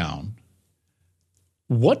sit down,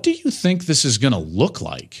 what do you think this is going to look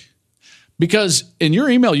like? Because in your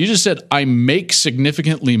email, you just said, I make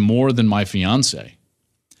significantly more than my fiance.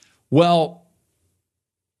 Well,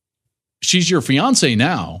 she's your fiance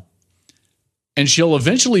now, and she'll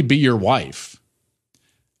eventually be your wife.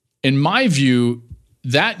 In my view,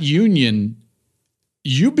 that union,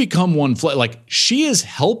 you become one flesh. Like, she is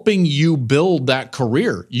helping you build that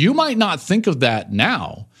career. You might not think of that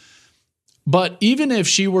now, but even if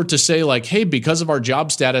she were to say like, hey, because of our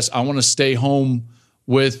job status, I want to stay home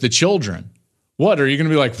with the children. What are you going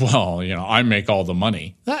to be like? Well, I make all the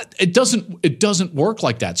money. It doesn't work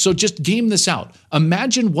like that. So just game this out.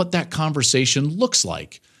 Imagine what that conversation looks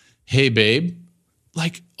like. Hey, babe,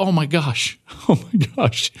 like, oh my gosh.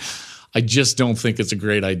 I just don't think it's a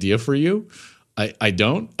great idea for you. I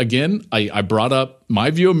don't. Again, I brought up my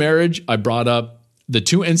view of marriage. I brought up the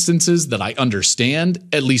two instances that I understand,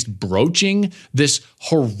 at least broaching this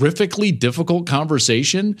horrifically difficult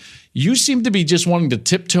conversation. You seem to be just wanting to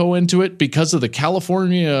tiptoe into it because of the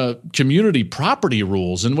California community property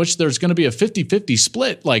rules in which there's going to be a 50-50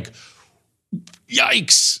 split. Like,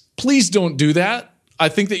 yikes. Please don't do that. I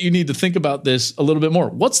think that you need to think about this a little bit more.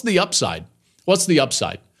 What's the upside? Let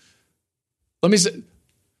me say,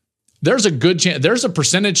 there's a good chance, there's a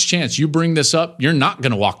percentage chance you bring this up, you're not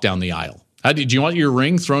going to walk down the aisle. Do you want your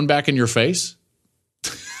ring thrown back in your face?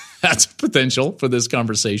 That's a potential for this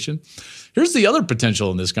conversation. Here's the other potential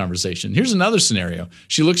in this conversation. Here's another scenario.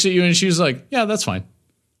 She looks at you and she's like, yeah, that's fine.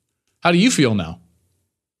 How do you feel now?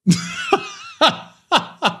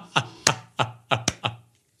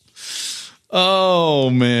 Oh,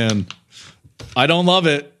 man. I don't love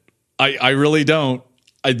it. I really don't.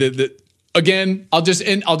 Again, I'll just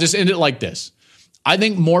end it like this. I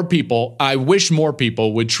wish more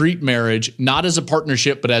people would treat marriage not as a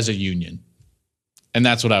partnership, but as a union. And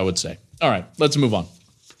that's what I would say. All right, let's move on.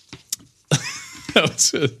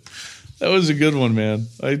 That was a good one, man.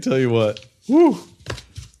 I tell you what. Woo.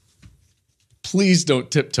 Please don't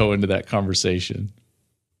tiptoe into that conversation.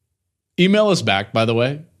 Email us back, by the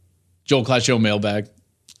way. Joel Klatt Show mailbag.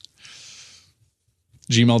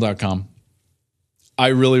 gmail.com. I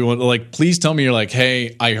really want to, please tell me you're like,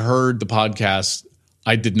 hey, I heard the podcast.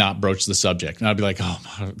 I did not broach the subject. And I'd be like, oh,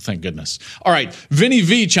 thank goodness. All right. Vinny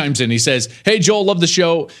V chimes in. He says, hey, Joel, love the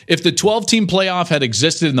show. If the 12-team playoff had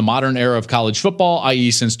existed in the modern era of college football, i.e.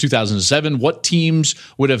 since 2007, what teams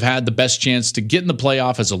would have had the best chance to get in the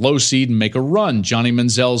playoff as a low seed and make a run? Johnny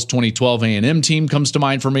Manziel's 2012 A&M team comes to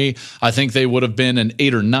mind for me. I think they would have been an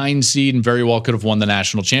 8 or 9 seed and very well could have won the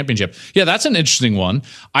national championship. Yeah, that's an interesting one.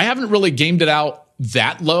 I haven't really gamed it out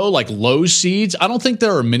that low, like low seeds. I don't think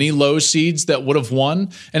there are many low seeds that would have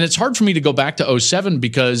won. And it's hard for me to go back to 2007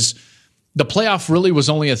 because the playoff really was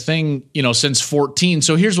only a thing, since 2014.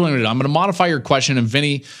 So here's what I'm going to do. I'm going to modify your question. And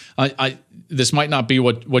Vinny, this might not be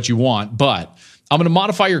what you want, but I'm going to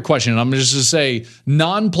modify your question. And I'm just going to say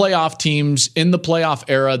non-playoff teams in the playoff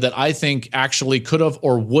era that I think actually could have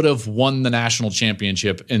or would have won the national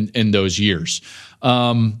championship in those years.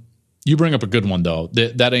 You bring up a good one, though.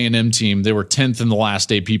 That A&M team, they were 10th in the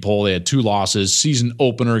last AP poll. They had 2 losses. Season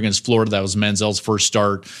opener against Florida. That was Manziel's first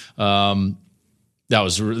start. That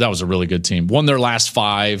was a really good team. Won their last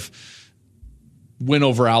 5. Win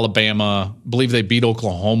over Alabama. I believe they beat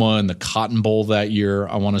Oklahoma in the Cotton Bowl that year,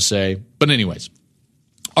 I want to say. But anyways.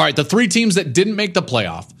 All right, the 3 teams that didn't make the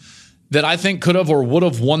playoff that I think could have or would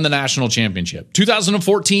have won the national championship.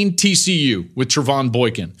 2014 TCU with Trevon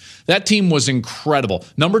Boykin. That team was incredible.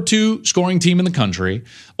 Number 2 scoring team in the country.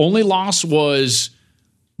 Only loss was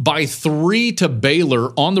by 3 to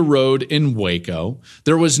Baylor on the road in Waco.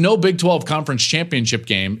 There was no Big 12 conference championship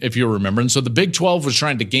game, if you remember. And so the Big 12 was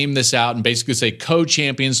trying to game this out and basically say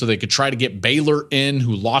co-champions so they could try to get Baylor in,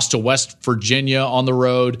 who lost to West Virginia on the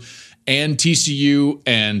road, and TCU.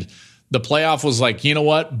 And the playoff was like, you know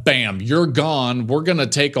what? Bam, you're gone. We're going to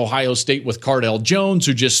take Ohio State with Cardell Jones,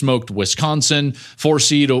 who just smoked Wisconsin. 4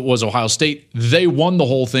 seed was Ohio State. They won the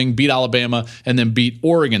whole thing, beat Alabama, and then beat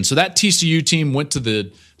Oregon. So that TCU team went to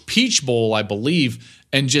the Peach Bowl, I believe,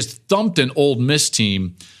 and just thumped an Ole Miss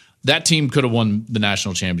team. That team could have won the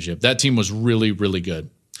national championship. That team was really, really good.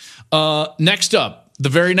 Next up, the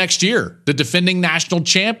very next year, the defending national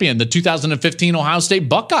champion, the 2015 Ohio State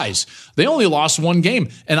Buckeyes. They only lost 1 game,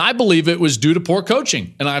 and I believe it was due to poor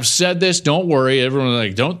coaching. And I've said this, don't worry.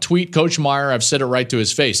 Everyone don't tweet Coach Meyer. I've said it right to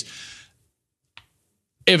his face.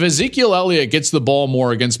 If Ezekiel Elliott gets the ball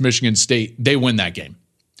more against Michigan State, they win that game.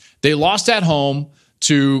 They lost at home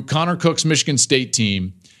to Connor Cook's Michigan State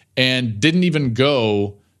team and didn't even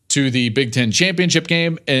go to the Big Ten championship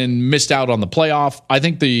game and missed out on the playoff. I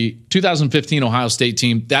think the 2015 Ohio State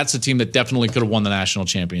team, that's a team that definitely could have won the national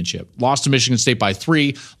championship. Lost to Michigan State by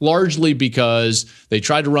 3, largely because they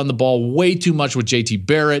tried to run the ball way too much with JT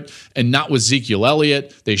Barrett and not with Ezekiel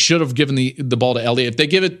Elliott. They should have given the ball to Elliott. If they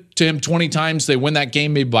give it to him 20 times, they win that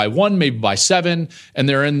game maybe by 1, maybe by 7, and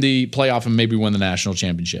they're in the playoff and maybe win the national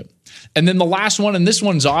championship. And then the last one, and this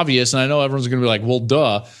one's obvious, and I know everyone's going to be like, well,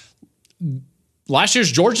 duh. Last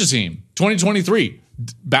year's Georgia team, 2023,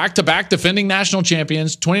 back-to-back defending national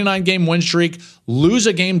champions, 29-game win streak, lose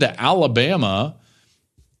a game to Alabama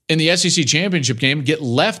in the SEC championship game, get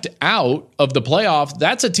left out of the playoff.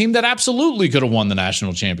 That's a team that absolutely could have won the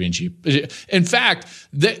national championship. In fact,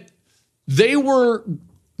 they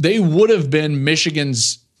would have been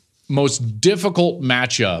Michigan's most difficult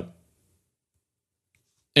matchup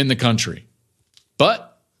in the country. But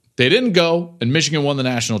they didn't go, and Michigan won the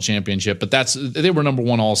national championship, but they were number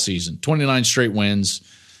 1 all season. 29 straight wins.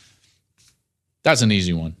 That's an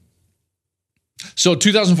easy one. So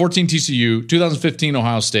 2014 TCU, 2015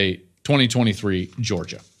 Ohio State, 2023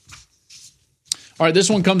 Georgia. All right,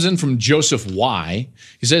 this one comes in from Joseph Y.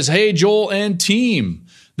 He says, hey, Joel and team.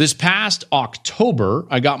 This past October,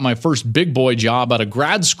 I got my first big boy job out of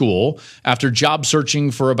grad school after job searching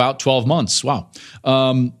for about 12 months. Wow.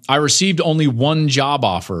 I received only 1 job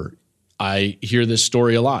offer. I hear this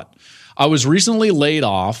story a lot. I was recently laid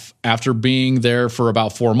off after being there for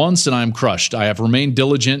about 4 months, and I'm crushed. I have remained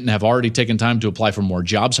diligent and have already taken time to apply for more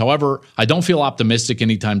jobs. However, I don't feel optimistic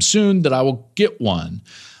anytime soon that I will get one.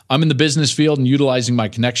 I'm in the business field and utilizing my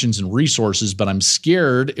connections and resources, but I'm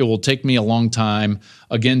scared it will take me a long time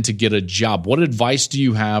again to get a job. What advice do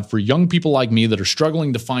you have for young people like me that are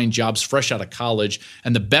struggling to find jobs fresh out of college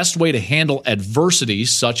and the best way to handle adversity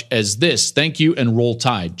such as this? Thank you and roll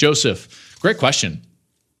tide. Joseph, great question.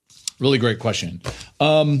 Really great question.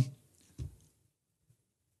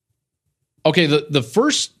 Okay, the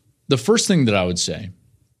first thing that I would say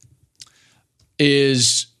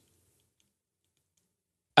is,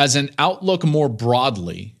 as an outlook more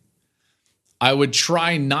broadly, I would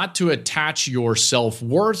try not to attach your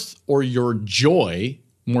self-worth or your joy,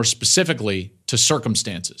 more specifically, to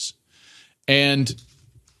circumstances. And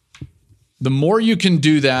the more you can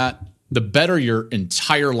do that, the better your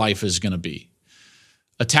entire life is going to be.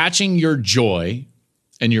 Attaching your joy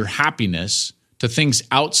and your happiness to things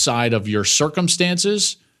outside of your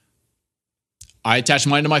circumstances, I attach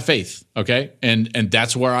mine to my faith, okay? And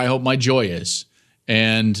that's where I hope my joy is.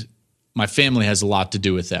 And my family has a lot to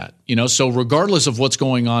do with that. So regardless of what's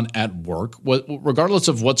going on at work, regardless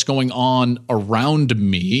of what's going on around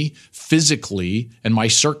me physically and my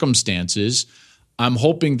circumstances, I'm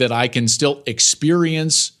hoping that I can still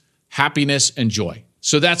experience happiness and joy.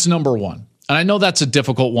 So that's number one. And I know that's a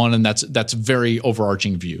difficult one, and that's a very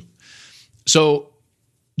overarching view. So,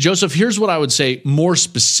 Joseph, here's what I would say more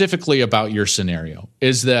specifically about your scenario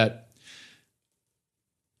is that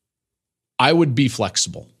I would be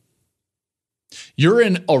flexible. You're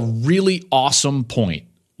in a really awesome point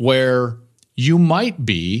where you might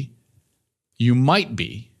be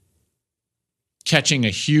catching a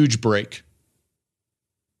huge break.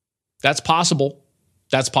 That's possible.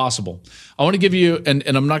 That's possible. I want to give you, and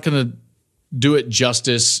I'm not going to do it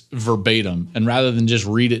justice verbatim, and rather than just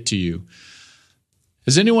read it to you,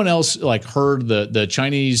 has anyone else heard the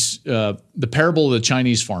Chinese, the parable of the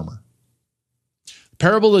Chinese farmer? The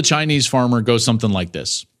parable of the Chinese farmer goes something like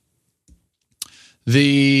this.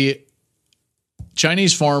 The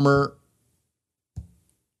Chinese farmer,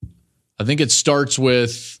 I think it starts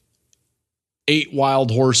with 8 wild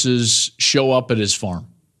horses show up at his farm.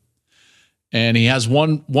 And he has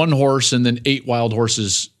one horse and then 8 wild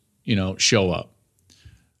horses, show up.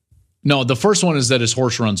 No, the first one is that his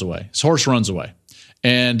horse runs away. His horse runs away.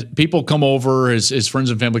 And people come over, his friends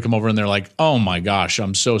and family come over, and they're like, oh my gosh,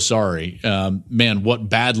 I'm so sorry. Man, what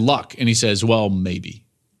bad luck. And he says, well, maybe.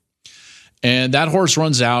 And that horse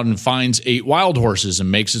runs out and finds 8 wild horses and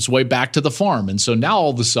makes its way back to the farm. And so now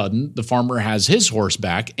all of a sudden, the farmer has his horse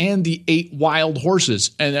back and the 8 wild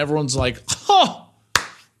horses. And everyone's like,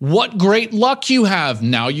 what great luck you have.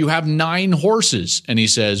 Now you have 9 horses. And he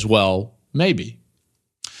says, well, maybe.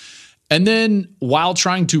 And then while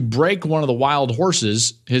trying to break one of the wild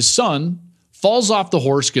horses, his son falls off the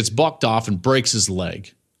horse, gets bucked off, and breaks his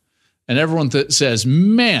leg. And everyone says,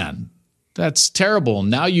 man, that's terrible.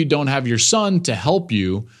 Now you don't have your son to help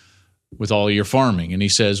you with all your farming. And he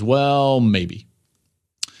says, well, maybe.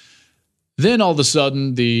 Then all of a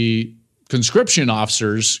sudden, the conscription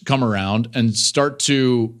officers come around and start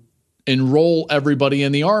to enroll everybody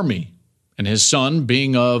in the army. And his son,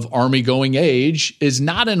 being of army-going age, is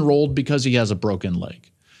not enrolled because he has a broken leg.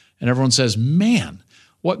 And everyone says, man,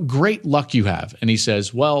 what great luck you have. And he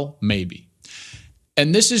says, well, maybe.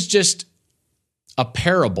 And this is just a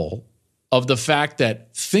parable of the fact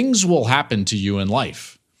that things will happen to you in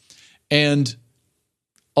life. And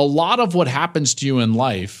a lot of what happens to you in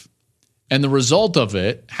life and the result of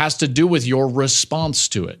it has to do with your response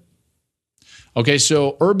to it. Okay,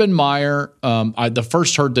 so Urban Meyer, I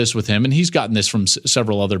first heard this with him, and he's gotten this from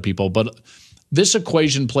several other people, but this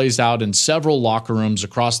equation plays out in several locker rooms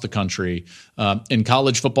across the country, in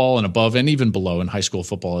college football and above, and even below in high school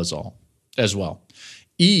football as well.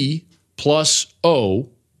 E plus R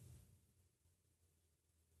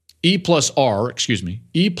equals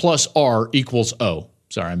O.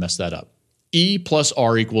 Sorry, I messed that up. E plus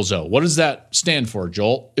R equals O. What does that stand for,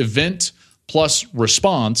 Joel? Event plus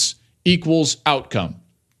response equals outcome.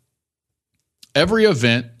 Every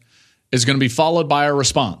event is going to be followed by a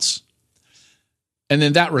response. And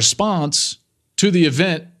then that response to the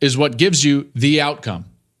event is what gives you the outcome.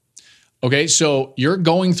 Okay, so you're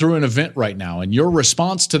going through an event right now, and your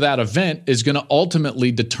response to that event is going to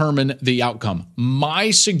ultimately determine the outcome. My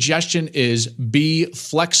suggestion is be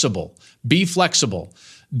flexible. Be flexible.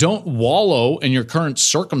 Don't wallow in your current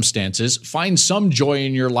circumstances. Find some joy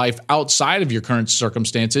in your life outside of your current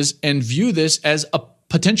circumstances and view this as a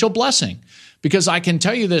potential blessing. Because I can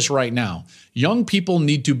tell you this right now, young people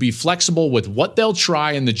need to be flexible with what they'll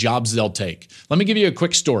try and the jobs they'll take. Let me give you a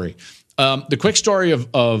quick story. The quick story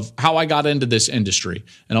of how I got into this industry,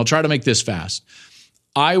 and I'll try to make this fast.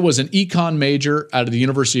 I was an econ major out of the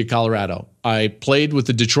University of Colorado. I played with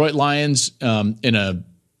the Detroit Lions in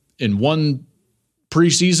one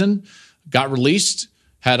preseason, got released,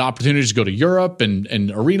 had opportunities to go to Europe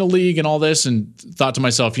and Arena League and all this, and thought to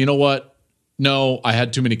myself, you know what? No, I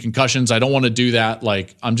had too many concussions. I don't want to do that.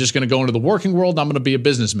 Like, I'm just going to go into the working world. I'm going to be a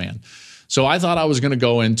businessman. So I thought I was going to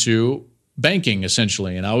go into banking,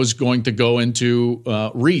 essentially, and I was going to go into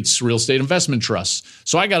REITs, real estate investment trusts.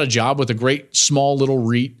 So I got a job with a great small little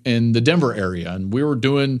REIT in the Denver area, and we were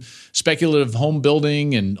doing speculative home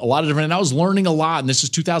building and a lot of different, and I was learning a lot, and this is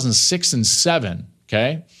 2006 and 2007,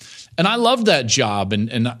 okay? And I loved that job,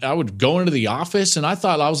 and I would go into the office, and I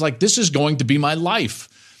was like, this is going to be my life.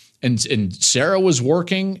 And Sarah was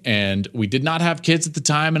working, and we did not have kids at the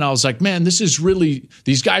time. And I was like, man,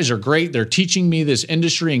 these guys are great. They're teaching me this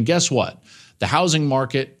industry. And guess what? The housing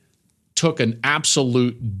market took an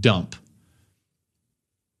absolute dump.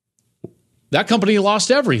 That company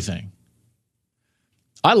lost everything.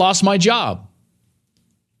 I lost my job.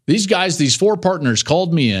 These guys, these 4 partners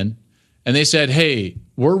called me in, and they said, hey,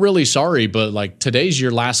 we're really sorry, but like today's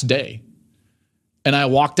your last day. And I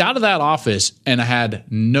walked out of that office and I had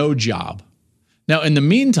no job. Now, in the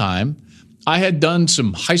meantime, I had done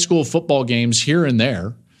some high school football games here and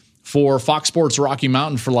there for Fox Sports Rocky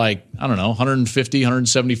Mountain for like, I don't know, $150,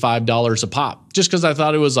 $175 a pop, just because I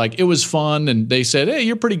thought it was fun. And they said, hey,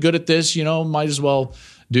 you're pretty good at this, might as well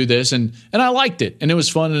do this. And I liked it, and it was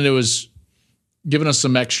fun, and it was giving us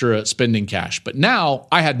some extra spending cash. But now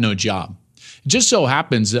I had no job. It just so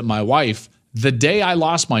happens that my wife, the day I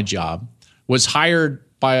lost my job, was hired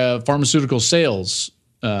by a pharmaceutical sales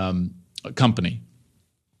company.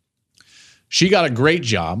 She got a great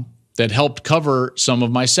job that helped cover some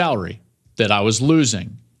of my salary that I was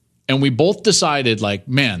losing. And we both decided, like,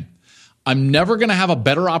 man, I'm never going to have a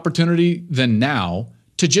better opportunity than now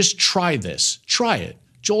to just try this. Try it.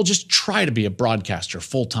 Joel, just try to be a broadcaster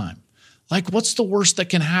full time. Like, what's the worst that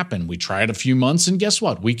can happen? We try it a few months, and guess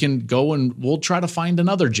what? We can go and we'll try to find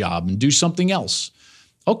another job and do something else.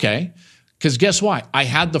 Okay. Because guess what? I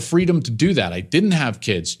had the freedom to do that. I didn't have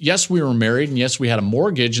kids. Yes, we were married, and yes, we had a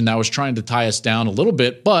mortgage, and that was trying to tie us down a little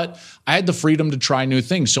bit, but I had the freedom to try new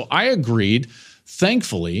things. So I agreed,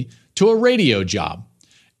 thankfully, to a radio job.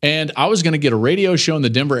 And I was going to get a radio show in the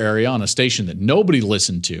Denver area on a station that nobody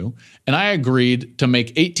listened to, and I agreed to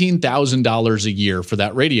make $18,000 a year for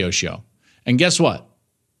that radio show. And guess what?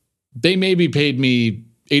 They maybe paid me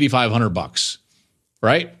 $8,500,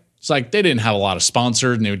 right? It's like they didn't have a lot of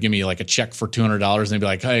sponsored, and they would give me like a check for $200, and they'd be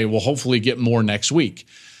like, hey, we'll hopefully get more next week.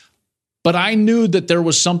 But I knew that there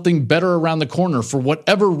was something better around the corner for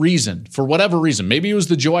whatever reason. Maybe it was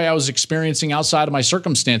the joy I was experiencing outside of my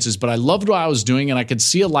circumstances, but I loved what I was doing, and I could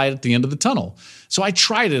see a light at the end of the tunnel. So I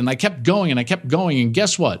tried it, and I kept going, and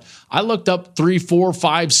guess what? I looked up 3, 4,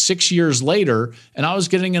 5, 6 years later, and I was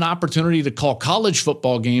getting an opportunity to call college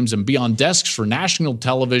football games and be on desks for national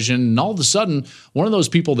television. And all of a sudden, one of those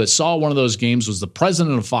people that saw one of those games was the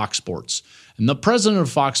president of Fox Sports. And the president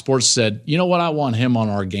of Fox Sports said, you know what, I want him on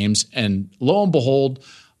our games. And lo and behold,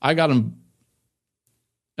 I got him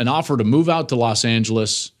an offer to move out to Los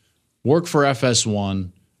Angeles, work for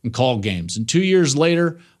FS1, and call games. And 2 years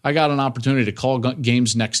later, I got an opportunity to call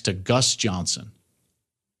games next to Gus Johnson.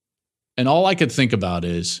 And all I could think about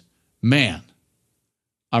is, man,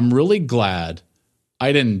 I'm really glad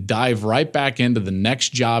I didn't dive right back into the next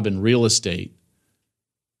job in real estate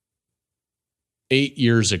 8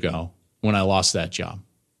 years ago when I lost that job.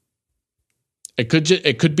 It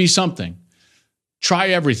could be something. Try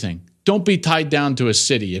everything. Don't be tied down to a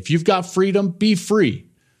city. If you've got freedom, be free.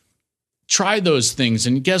 Try those things,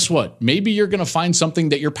 and guess what? Maybe you're going to find something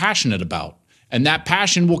that you're passionate about, and that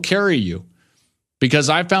passion will carry you.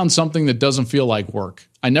 Because I found something that doesn't feel like work.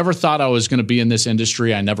 I never thought I was going to be in this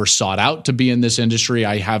industry. I never sought out to be in this industry.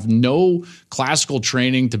 I have no classical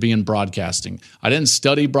training to be in broadcasting. I didn't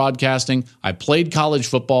study broadcasting. I played college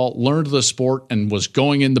football, learned the sport, and was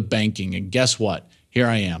going into banking. And guess what? Here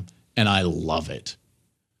I am, and I love it.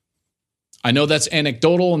 I know that's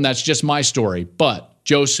anecdotal, and that's just my story. But,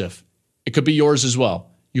 Joseph, it could be yours as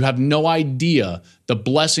well. You have no idea the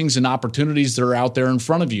blessings and opportunities that are out there in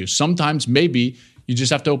front of you. Sometimes, maybe, you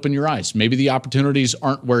just have to open your eyes. Maybe the opportunities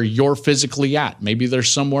aren't where you're physically at. Maybe they're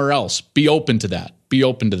somewhere else. Be open to that. Be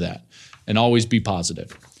open to that. And always be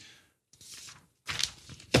positive.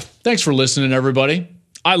 Thanks for listening, everybody.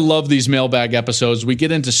 I love these mailbag episodes. We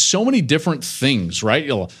get into so many different things, right?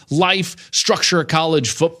 Life, structure of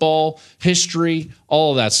college football, history,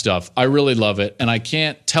 all of that stuff. I really love it. And I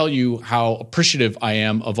can't tell you how appreciative I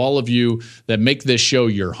am of all of you that make this show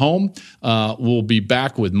your home. We'll be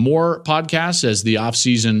back with more podcasts as the off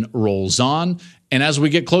season rolls on. And as we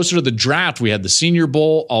get closer to the draft, we had the Senior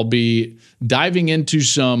Bowl. I'll be diving into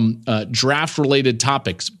some draft-related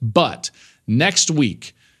topics. But next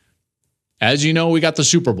week, as you know, we got the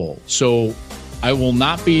Super Bowl. So I will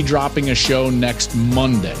not be dropping a show next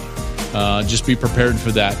Monday. Just be prepared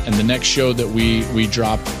for that. And the next show that we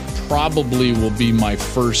drop probably will be my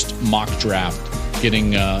first mock draft,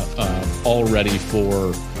 getting all ready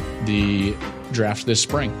for the draft this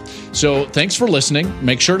spring. So thanks for listening.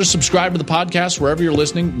 Make sure to subscribe to the podcast wherever you're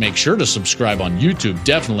listening. Make sure to subscribe on YouTube,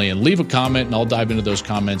 definitely, and leave a comment, and I'll dive into those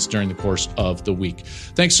comments during the course of the week.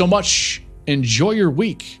 Thanks so much. Enjoy your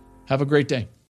week. Have a great day.